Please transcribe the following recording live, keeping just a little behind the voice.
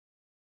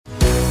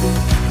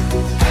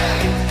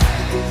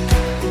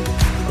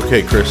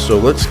Okay, Chris, so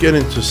let's get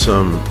into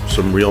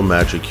some real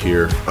magic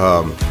here.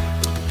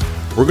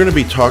 We're going to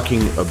be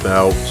talking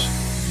about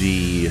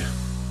the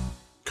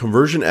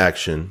conversion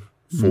action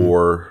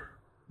for,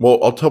 well,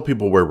 I'll tell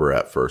people where we're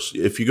at first.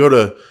 If you go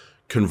to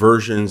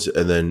conversions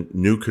and then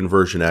new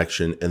conversion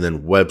action and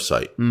then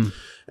website.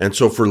 And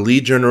so for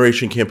lead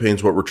generation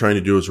campaigns, what we're trying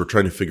to do is we're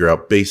trying to figure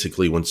out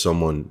basically when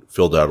someone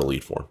filled out a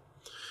lead form.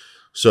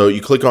 So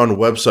you click on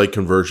website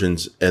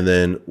conversions, and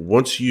then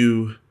once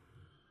you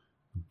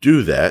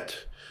do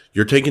that,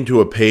 you're taken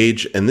to a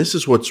page, and this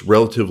is what's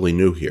relatively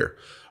new here.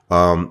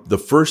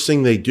 The first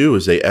thing they do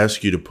is they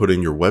ask you to put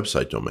in your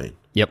website domain.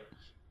 Yep.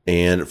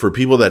 And for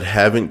people that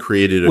haven't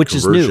created a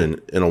conversion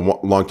in a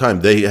long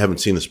time, they haven't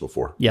seen this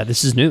before. Yeah,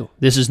 this is new.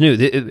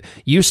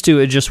 Used to,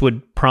 it just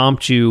would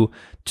prompt you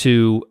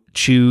to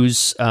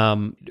choose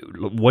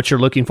what you're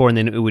looking for, and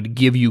then it would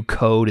give you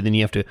code, and then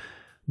you have to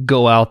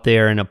go out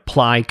there and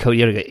apply code.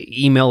 You got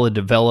to email a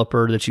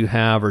developer that you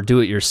have or do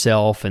it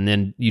yourself, and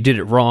then you did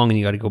it wrong, and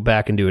you got to go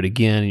back and do it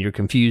again, and you're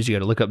confused. You got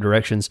to look up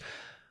directions.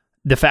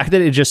 The fact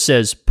that it just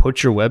says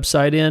put your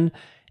website in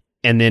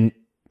and then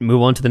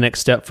move on to the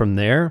next step from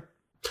there,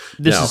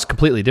 this is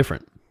completely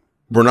different.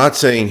 We're not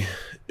saying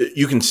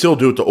you can still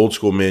do it the old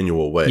school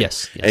manual way.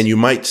 Yes. And you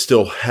might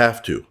still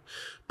have to.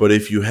 But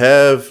if you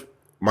have,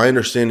 my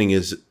understanding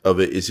is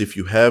if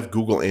you have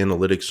Google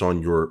Analytics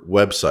on your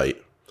website,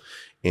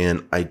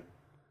 and I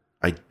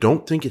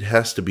don't think it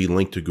has to be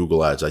linked to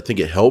Google Ads. I think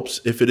it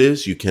helps if it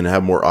is. You can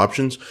have more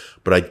options,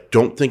 but I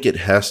don't think it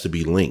has to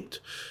be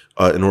linked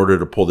in order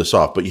to pull this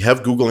off. But you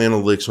have Google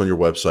Analytics on your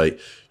website.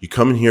 You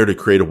come in here to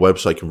create a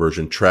website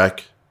conversion,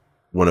 track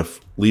when a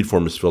lead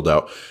form is filled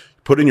out,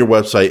 put in your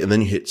website, and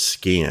then you hit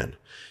scan.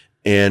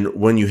 And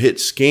when you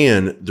hit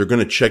scan, they're going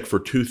to check for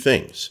two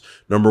things.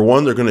 Number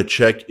one, they're going to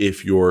check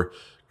if your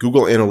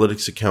Google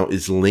Analytics account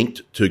is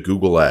linked to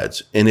Google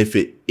Ads. And if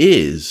it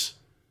is,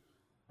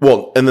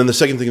 well, and then the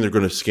second thing they're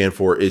going to scan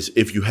for is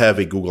if you have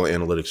a Google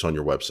Analytics on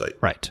your website.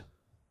 Right.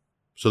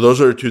 So those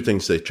are the two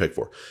things they check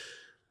for.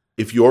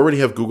 If you already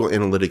have Google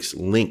Analytics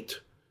linked,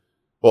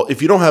 well,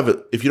 if you don't have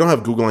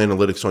Google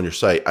Analytics on your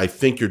site, I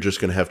think you're just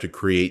going to have to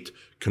create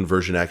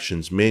conversion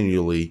actions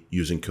manually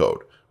using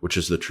code, which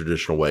is the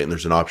traditional way, and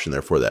there's an option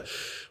there for that.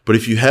 But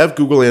if you have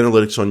Google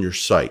Analytics on your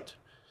site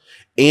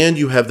and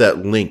you have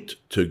that linked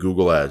to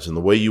Google Ads, and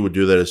the way you would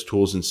do that is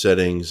tools and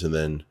settings, and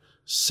then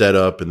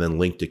setup, and then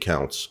linked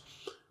accounts,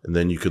 and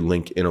then you could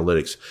link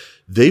analytics.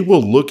 They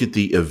will look at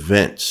the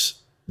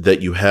events that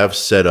you have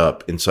set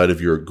up inside of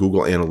your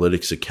Google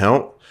Analytics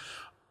account.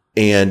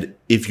 And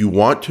if you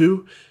want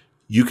to,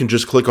 you can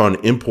just click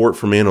on import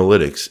from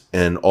analytics,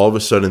 and all of a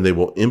sudden they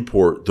will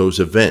import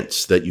those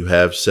events that you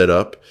have set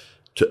up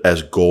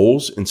as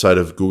goals inside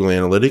of Google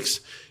Analytics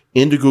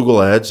into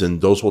Google Ads,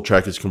 and those will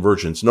track as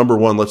conversions. Number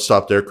one, let's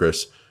stop there,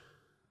 Chris.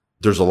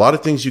 There's a lot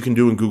of things you can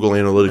do in Google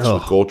Analytics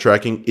with goal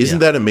tracking. Isn't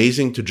that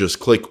amazing to just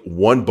click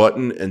one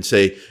button and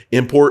say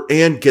import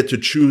and get to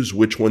choose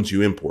which ones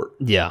you import?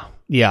 Yeah.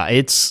 Yeah.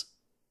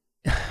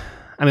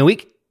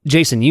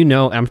 Jason,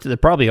 there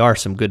probably are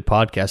some good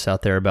podcasts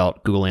out there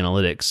about Google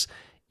Analytics.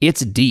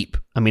 It's deep.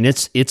 I mean,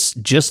 it's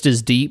just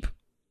as deep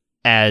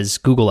as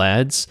Google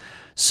Ads.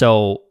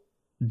 So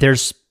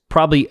there's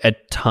probably a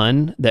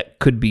ton that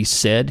could be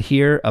said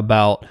here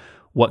about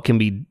what can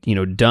be,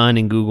 done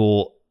in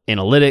Google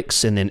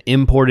Analytics and then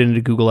imported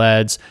into Google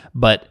Ads.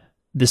 But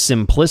the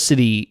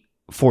simplicity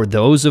for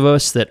those of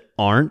us that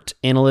aren't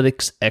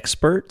analytics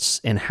experts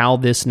and how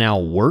this now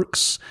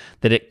works,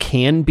 that it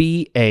can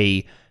be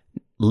a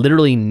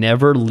literally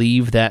never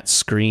leave that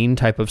screen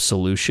type of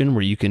solution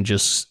where you can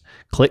just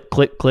click,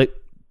 click, click,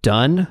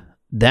 done.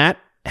 That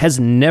has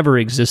never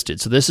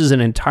existed. So this is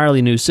an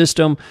entirely new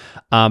system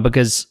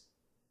because,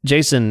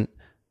 Jason,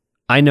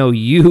 I know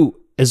you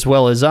as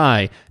well as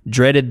I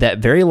dreaded that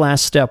very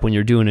last step when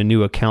you're doing a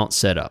new account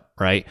setup,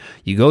 right?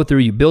 You go through,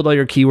 you build all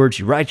your keywords,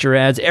 you write your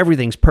ads,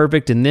 everything's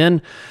perfect, and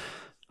then,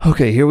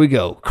 okay, here we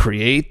go.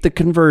 Create the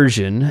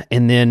conversion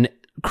and then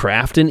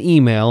craft an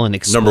email and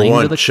explain. Number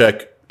one,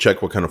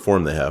 check what kind of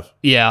form they have.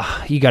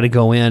 Yeah, you got to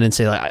go in and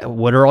say, like,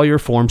 what are all your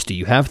forms? Do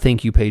you have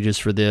thank you pages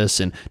for this?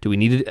 And do we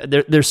need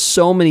it? There's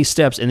so many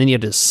steps, and then you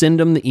have to send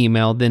them the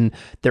email. Then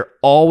they're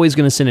always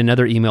going to send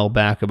another email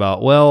back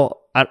about, well,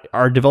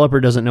 our developer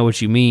doesn't know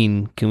what you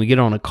mean. Can we get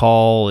on a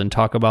call and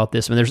talk about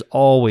this? I mean, there's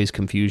always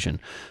confusion.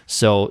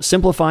 So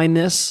simplifying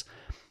this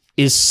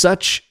is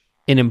such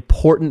an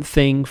important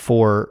thing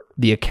for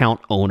the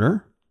account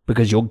owner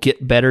because you'll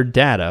get better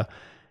data.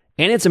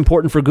 And it's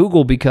important for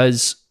Google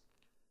because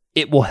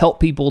it will help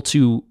people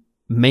to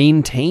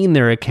maintain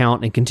their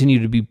account and continue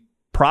to be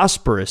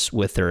prosperous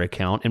with their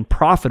account and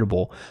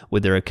profitable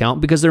with their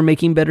account because they're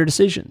making better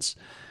decisions.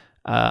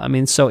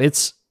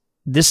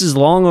 This is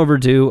long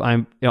overdue.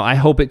 I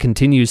hope it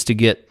continues to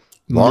get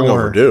long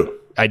overdue.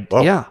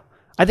 Yeah,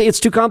 I think it's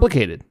too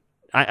complicated.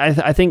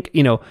 I think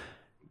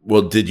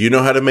Well, did you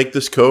know how to make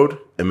this code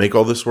and make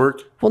all this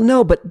work? Well,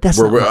 no, but that's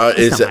not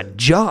my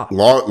job.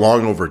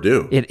 Long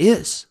overdue. It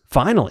is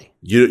finally.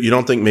 You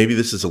don't think maybe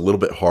this is a little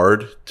bit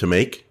hard to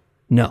make?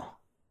 No.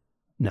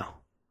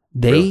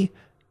 They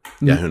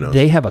Yeah, who knows?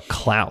 They have a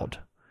cloud,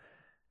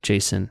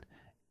 Jason.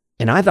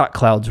 And I thought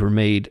clouds were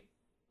made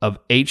of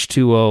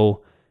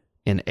H2O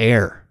and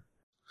air.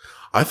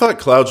 I thought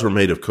clouds were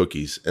made of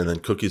cookies, and then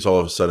cookies all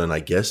of a sudden, I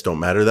guess, don't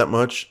matter that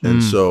much.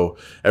 And so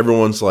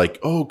everyone's like,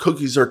 oh,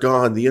 cookies are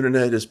gone. The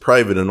internet is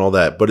private and all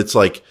that. But it's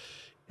like,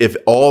 if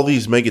all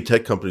these mega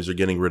tech companies are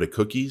getting rid of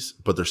cookies,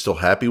 but they're still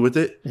happy with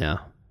it, Yeah.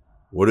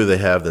 what do they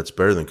have that's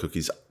better than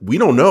cookies? We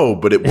don't know,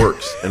 but it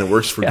works. And it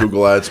works for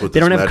Google Ads with They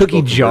this don't have magical cookie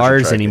conversion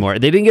jars tracking. anymore.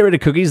 They didn't get rid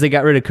of cookies. They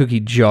got rid of cookie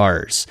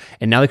jars.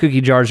 And now the cookie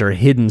jars are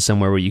hidden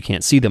somewhere where you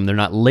can't see them. They're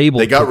not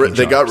labeled They got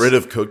jars. rid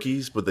of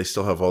cookies, but they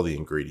still have all the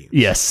ingredients.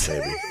 Yes.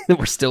 Maybe.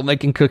 We're still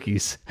making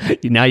cookies.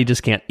 Now you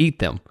just can't eat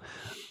them.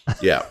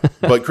 Yeah.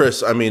 But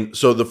Chris, I mean,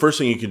 so the first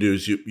thing you can do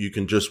is you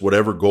can just,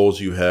 whatever goals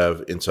you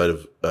have inside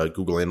of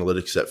Google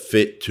Analytics that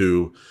fit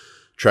to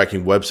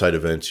tracking website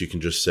events, you can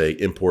just say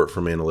import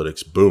from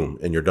analytics, boom,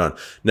 and you're done.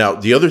 Now,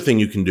 the other thing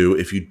you can do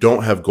if you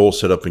don't have goals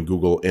set up in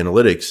Google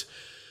Analytics,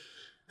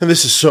 and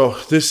this is so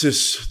amazing,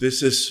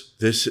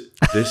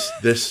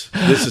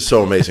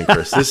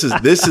 Chris. This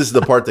is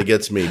the part that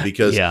gets me,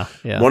 because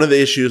one of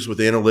the issues with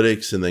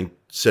analytics and then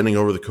sending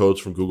over the codes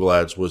from Google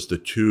Ads was the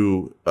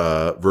two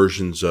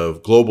versions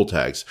of global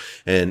tags.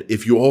 And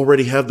if you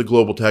already have the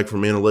global tag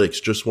from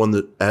analytics, just one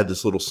that add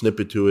this little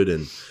snippet to it.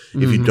 And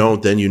if you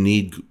don't, then you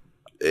need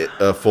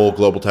a full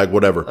global tag,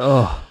 whatever.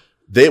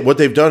 What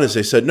they've done is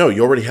they said, no,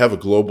 you already have a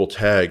global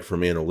tag from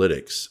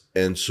analytics.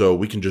 And so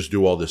we can just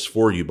do all this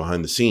for you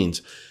behind the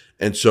scenes.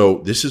 And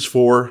so this is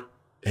for,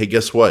 hey,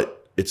 guess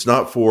what? It's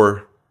not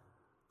for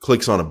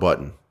clicks on a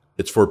button.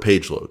 It's for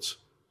page loads.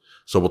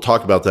 So we'll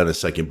talk about that in a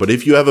second. But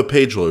if you have a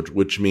page load,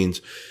 which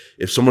means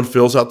if someone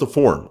fills out the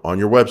form on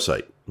your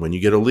website, when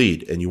you get a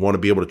lead and you want to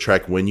be able to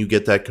track when you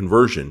get that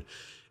conversion,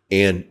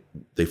 and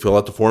they fill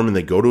out the form and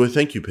they go to a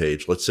thank you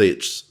page. Let's say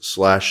it's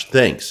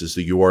 /thanks is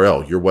the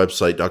URL,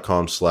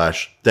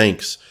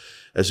 yourwebsite.com/thanks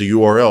as a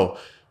URL.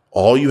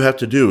 All you have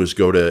to do is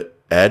go to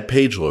add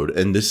page load.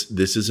 And this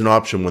is an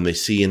option when they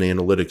see in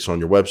analytics on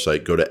your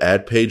website. Go to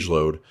add page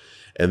load,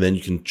 and then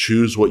you can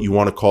choose what you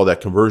want to call that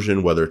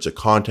conversion, whether it's a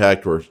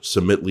contact or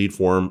submit lead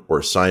form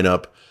or sign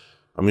up.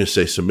 I'm going to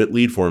say submit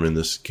lead form in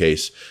this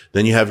case.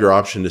 Then you have your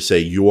option to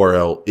say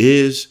URL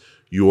is,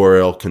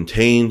 URL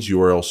contains,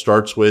 URL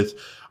starts with.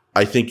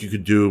 I think you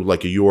could do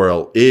like a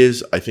URL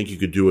is. I think you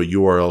could do a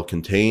URL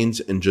contains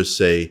and just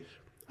say,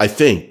 I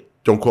think,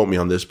 don't quote me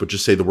on this, but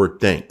just say the word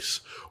thanks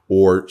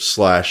or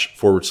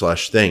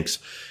 //thanks.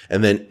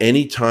 And then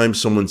anytime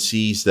someone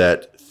sees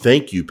that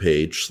thank you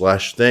page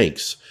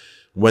 /thanks,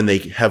 when they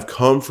have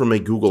come from a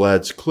Google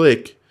Ads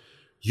click,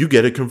 you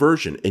get a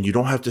conversion and you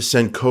don't have to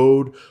send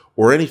code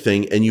or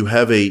anything. And you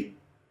have a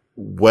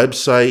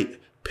website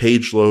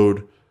page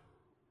load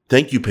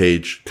thank you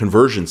page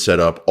conversion set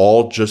up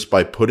all just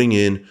by putting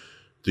in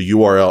the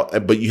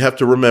URL. But you have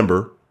to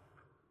remember,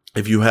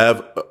 if you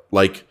have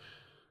like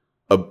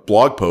a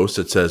blog post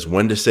that says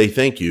when to say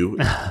thank you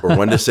or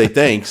when to say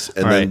thanks,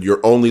 and right. then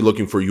you're only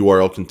looking for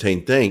URL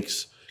contains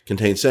thanks,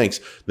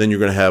 then you're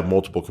going to have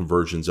multiple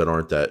conversions that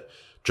aren't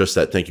just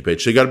that thank you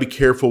page. So you got to be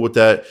careful with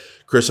that.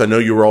 Chris, I know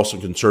you were also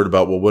concerned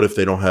about, well, what if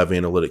they don't have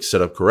analytics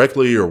set up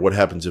correctly, or what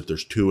happens if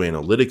there's two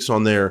analytics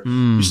on there?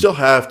 You still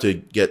have to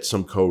get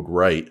some code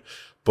right.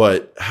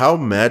 But how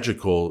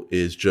magical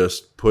is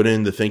just put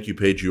in the thank you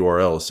page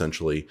URL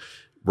essentially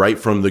right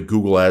from the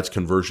Google Ads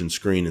conversion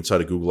screen inside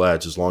of Google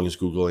Ads, as long as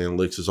Google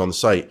Analytics is on the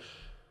site?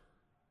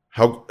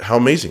 How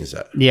amazing is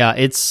that? Yeah,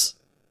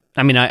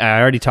 I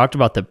already talked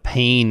about the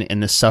pain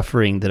and the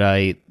suffering that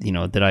I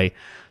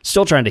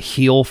still trying to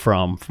heal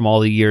from all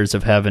the years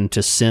of having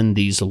to send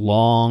these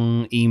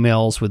long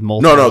emails with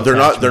multiple. No,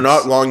 they're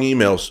not long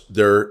emails.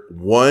 They're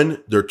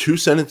two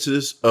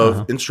sentences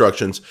of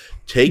instructions.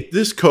 Take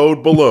this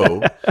code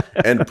below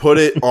and put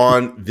it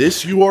on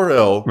this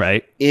URL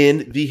right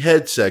in the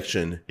head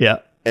section. Yeah.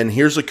 And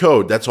here's a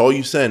code. That's all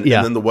you send. Yeah.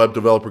 And then the web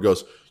developer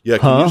goes, yeah,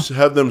 can you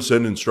have them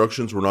send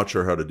instructions? We're not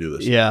sure how to do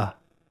this. Yeah.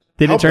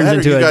 Then How it turns bad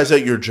into are you guys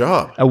at your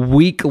job? a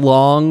week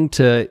long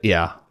to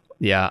We're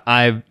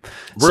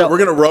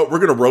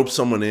gonna rope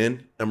someone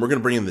in, and we're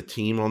gonna bring in the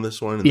team on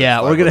this one. And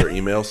we're gonna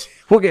emails.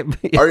 We'll get.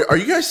 Are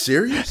you guys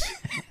serious?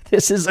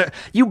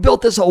 You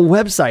built this whole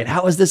website.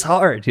 How is this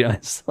hard?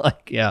 It's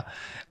like, yeah.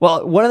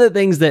 Well, one of the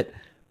things that,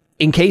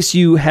 in case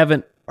you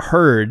haven't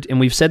heard, and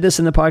we've said this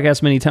in the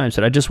podcast many times,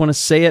 but I just want to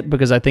say it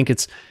because I think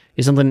it's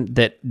something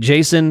that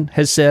Jason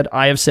has said,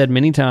 I have said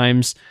many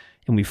times,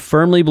 and we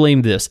firmly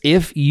believe this.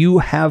 If you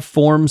have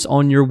forms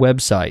on your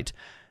website,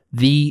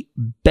 the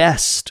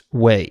best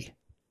way,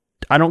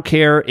 I don't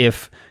care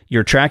if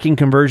you're tracking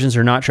conversions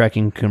or not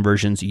tracking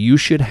conversions, you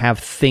should have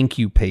thank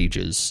you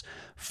pages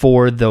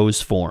for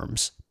those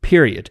forms,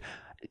 period.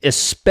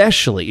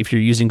 Especially if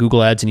you're using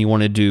Google Ads and you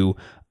want to do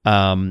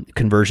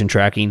conversion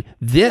tracking.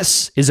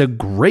 This is a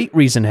great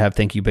reason to have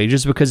thank you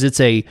pages because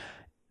it's a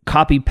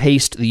copy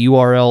paste the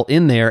URL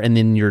in there and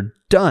then you're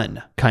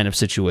done kind of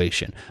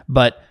situation.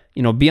 But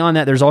beyond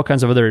that, there's all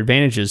kinds of other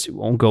advantages we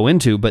won't go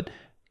into, but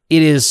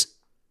it is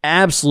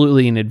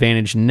absolutely an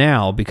advantage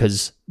now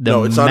because the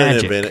No, it's magic. not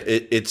an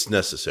advantage. It's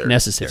necessary.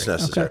 Necessary. It's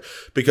necessary. Okay.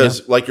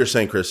 Because like you're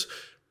saying, Chris,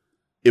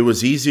 it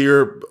was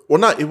easier.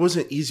 Well, it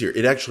wasn't easier.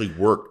 It actually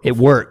worked. It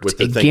worked. With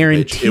the It thank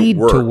you page. guaranteed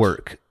to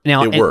work.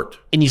 Now, it worked.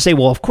 And you say,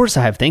 well, of course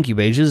I have thank you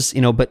pages,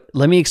 but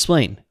let me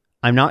explain.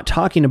 I'm not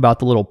talking about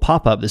the little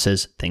pop-up that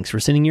says, thanks for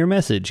sending your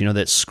message,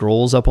 that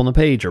scrolls up on the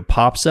page or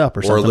pops up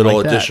or something like that. Or a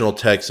little additional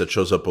text that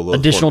shows up below.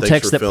 Additional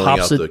text that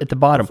pops at the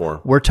bottom.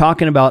 Form. We're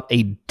talking about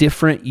a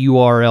different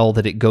URL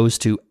that it goes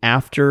to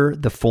after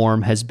the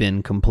form has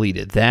been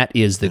completed. That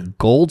is the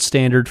gold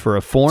standard for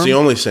a form. It's the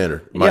only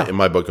standard in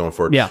my book going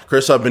forward. Yeah.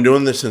 Chris, I've been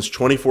doing this since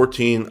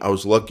 2014. I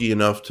was lucky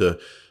enough to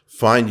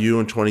find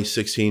you in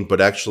 2016, but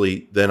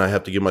actually then I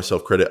have to give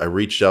myself credit. I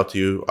reached out to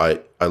you.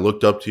 I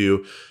looked up to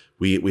you.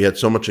 We had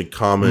so much in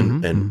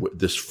common, and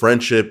this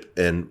friendship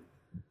and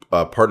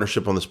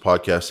partnership on this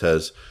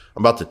podcast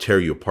I'm about to tear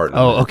you apart.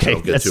 Oh, okay.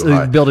 So That's too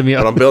high. Building me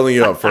up. But I'm building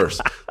you up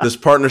first. This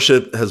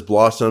partnership has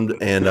blossomed,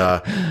 and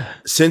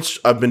since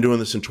I've been doing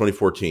this in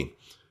 2014,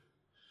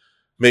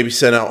 maybe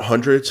sent out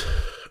hundreds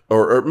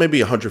or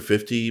maybe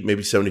 150,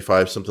 maybe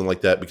 75, something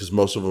like that, because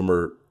most of them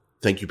are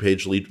thank you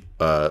page lead,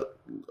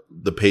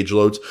 the page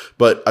loads.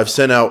 But I've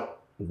sent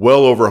out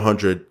well over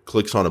 100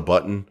 clicks on a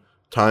button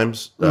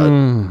times,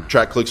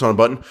 track clicks on a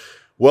button,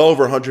 well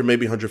over 100,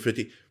 maybe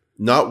 150.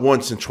 Not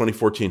once in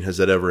 2014 has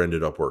that ever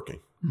ended up working.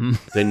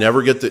 They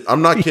never get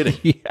I'm not kidding.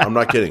 Yeah. I'm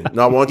not kidding.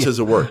 Not once has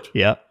it worked.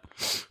 Yeah.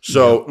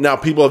 So now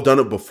people have done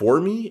it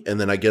before me,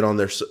 and then I get on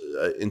their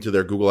into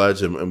their Google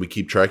Ads, and we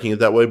keep tracking it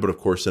that way. But of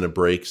course, then it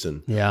breaks,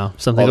 and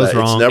something goes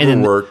wrong. It's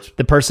never worked.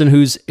 The person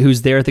who's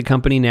there at the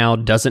company now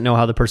doesn't know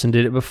how the person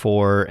did it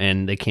before,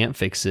 and they can't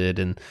fix it.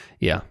 And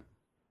yeah.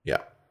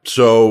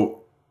 So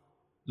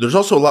there's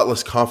also a lot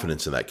less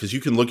confidence in that, because you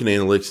can look in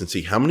analytics and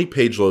see how many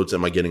page loads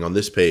am I getting on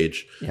this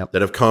page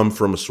that have come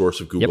from a source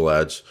of Google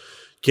Ads.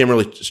 Can't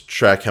really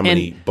track how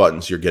many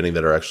buttons you're getting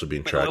that are actually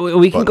being tracked.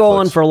 We can go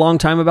on for a long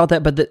time about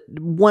that, but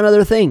one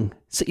other thing.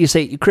 So you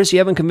say, Chris, you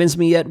haven't convinced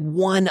me yet.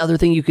 One other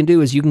thing you can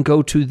do is you can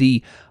go to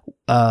the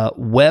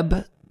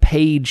web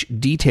page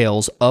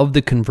details of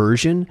the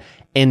conversion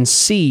and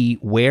see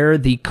where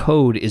the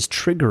code is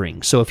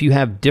triggering. So if you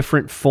have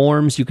different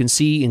forms, you can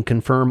see and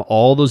confirm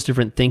all those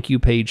different thank you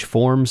page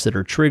forms that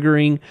are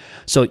triggering.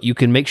 So you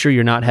can make sure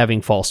you're not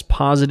having false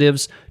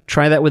positives.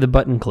 Try that with a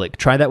button click.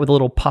 Try that with a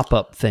little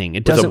pop-up thing.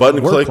 It doesn't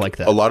work like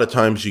that. A lot of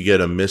times you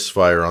get a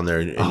misfire on there,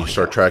 and you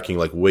start tracking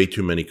like way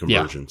too many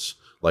conversions.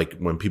 Like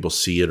when people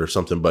see it or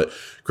something. But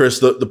Chris,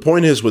 the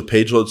point is with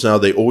page loads now,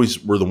 they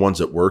always were the ones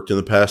that worked in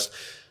the past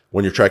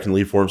when you're tracking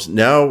lead forms.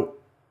 Now,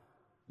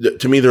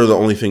 to me, they're the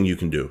only thing you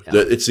can do.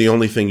 It's the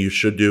only thing you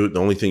should do, the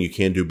only thing you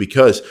can do,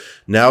 because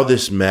now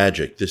this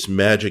magic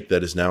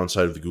that is now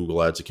inside of the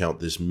Google Ads account,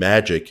 this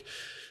magic,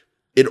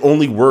 it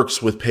only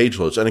works with page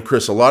loads. And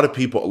Chris, a lot of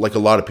people,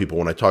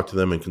 when I talk to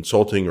them in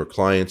consulting or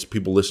clients,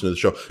 people listen to the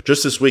show.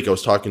 Just this week, I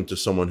was talking to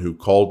someone who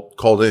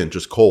called in,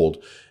 just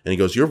cold, and he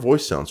goes, "Your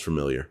voice sounds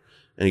familiar."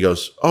 And he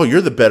goes, "Oh,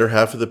 you're the better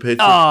half of the Page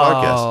Search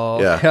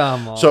podcast." Yeah.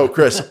 Come on. So,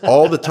 Chris,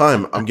 all the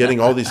time I'm getting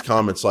all these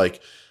comments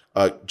like,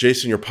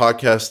 Jason, your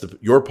podcast,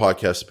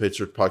 the Page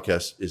Search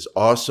podcast, is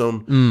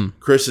awesome.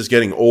 Chris is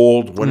getting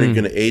old. When are you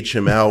going to age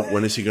him out?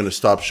 When is he going to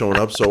stop showing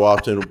up so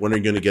often? When are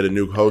you going to get a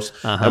new host?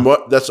 And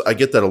I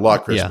get that a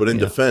lot, Chris. But in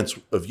defense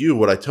of you,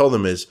 what I tell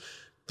them is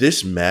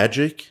this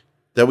magic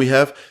that we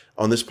have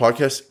on this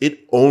podcast, it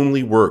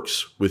only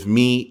works with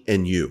me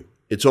and you.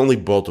 It's only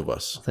both of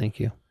us. Thank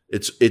you.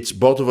 It's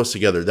both of us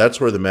together.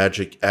 That's where the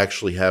magic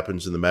actually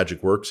happens and the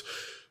magic works.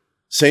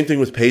 Same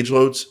thing with page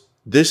loads.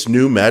 This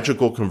new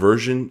magical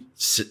conversion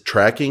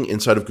tracking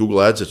inside of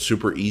Google Ads, it's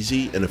super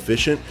easy and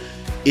efficient.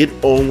 It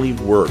only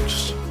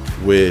works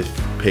with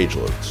page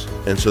loads.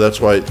 And so that's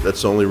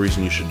the only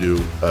reason you should do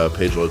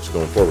page loads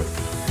going forward.